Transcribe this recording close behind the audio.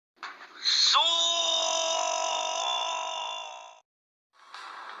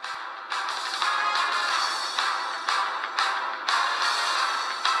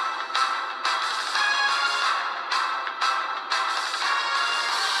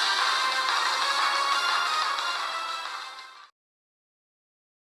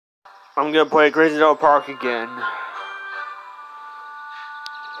I'm gonna play Crazy Dog Park again.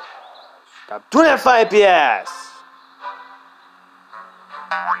 Stop doing that 5 FPS!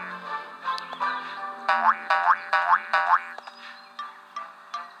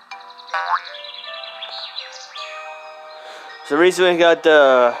 So recently I got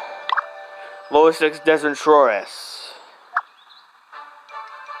the Level 6 Dacentraurus.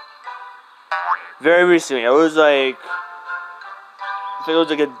 Very recently. It was like, I think it was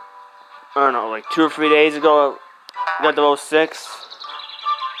like I don't know, like 2 or 3 days ago, I got the Level 6.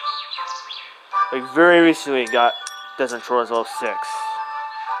 Like very recently got Dacentraurus Level 6.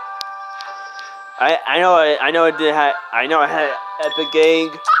 I know I had Epic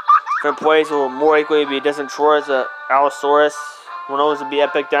Egg from place will more likely be Dacentraurus Allosaurus. One of those would be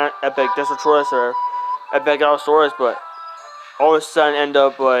Epic Dacentraurus or Epic Allosaurus, but all of a sudden end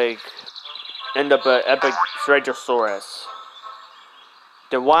up at Epic Stegosaurus.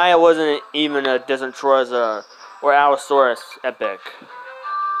 Then why it wasn't even a Dacentraurus or Allosaurus Epic?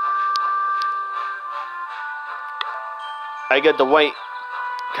 I got the white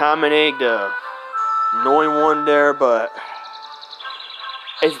common egg, the annoying one there, but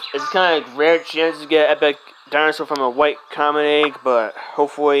it's kind of rare chance to get Epic Dinosaur from a white common egg, but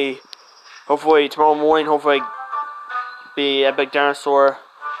hopefully tomorrow morning, hopefully be Epic Dinosaur.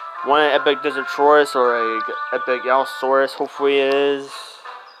 One Epic Dacentraurus or a Epic Allosaurus, hopefully it is.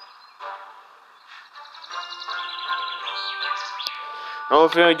 I'm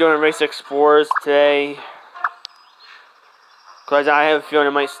feeling doing Race Explorers today, because I have a feeling I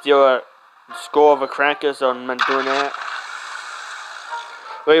might steal a skull of a cracker, so I'm not doing that.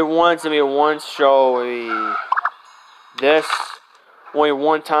 Maybe once, maybe once show this only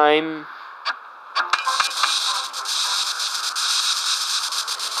one time.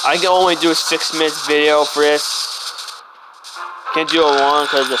 I can only do a 6 minutes video for this. Can't do it long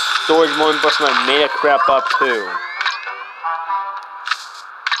because the storage won't bust my meta crap up too.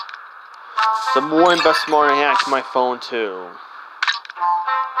 The more and best more I hack my phone too.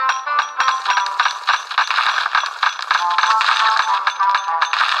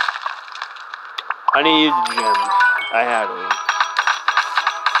 I need to use the gym. I had to.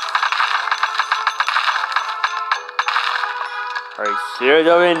 Are you serious?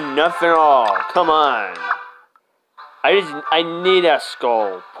 I mean, nothing at all. Come on. I need that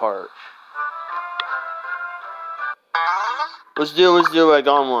skull part. Let's do like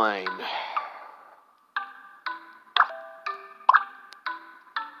online.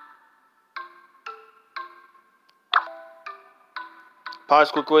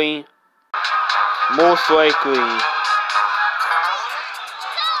 Pause quickly. Most likely.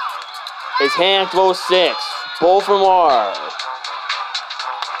 It's hacked Level 6. Both of them are.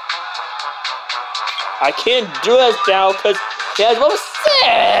 I can't do this now because he has Level 6!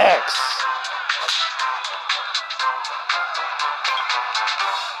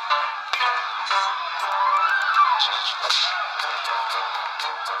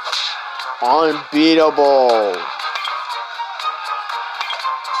 Unbeatable.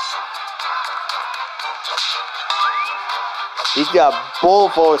 He's got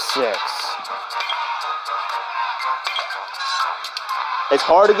both 06. It's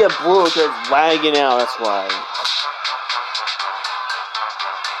hard to get blue because it's lagging out, that's why.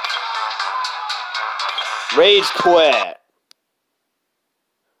 Rage quit.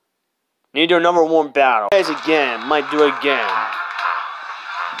 Need to do another one battle. Guys again, might do it again.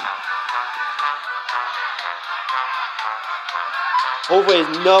 Hopefully it's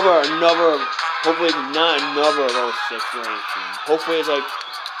hopefully it's not another level 6 or anything. Hopefully it's like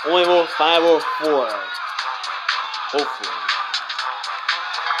only level 5 or 4. Hopefully.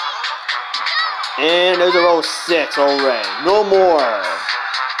 And there's a level 6 already. No more.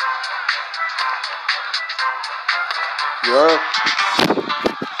 You're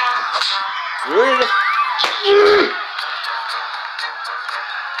the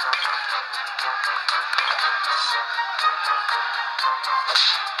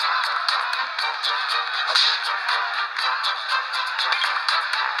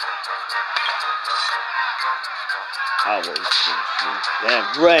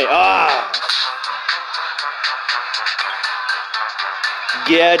Damn right. Ah!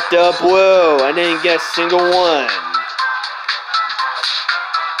 Get the blue. I didn't get a single one.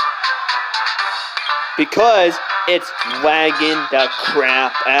 Because It's wagging the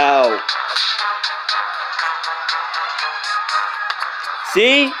crap out.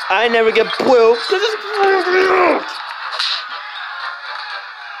 See? I never get blue because it's blue.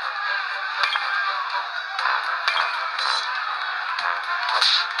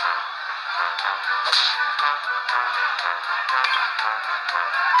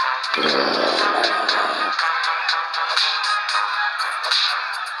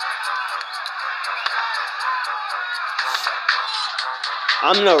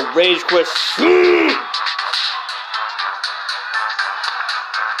 I'm gonna rage quit.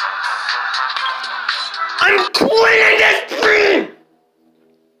 I'm quitting this stream!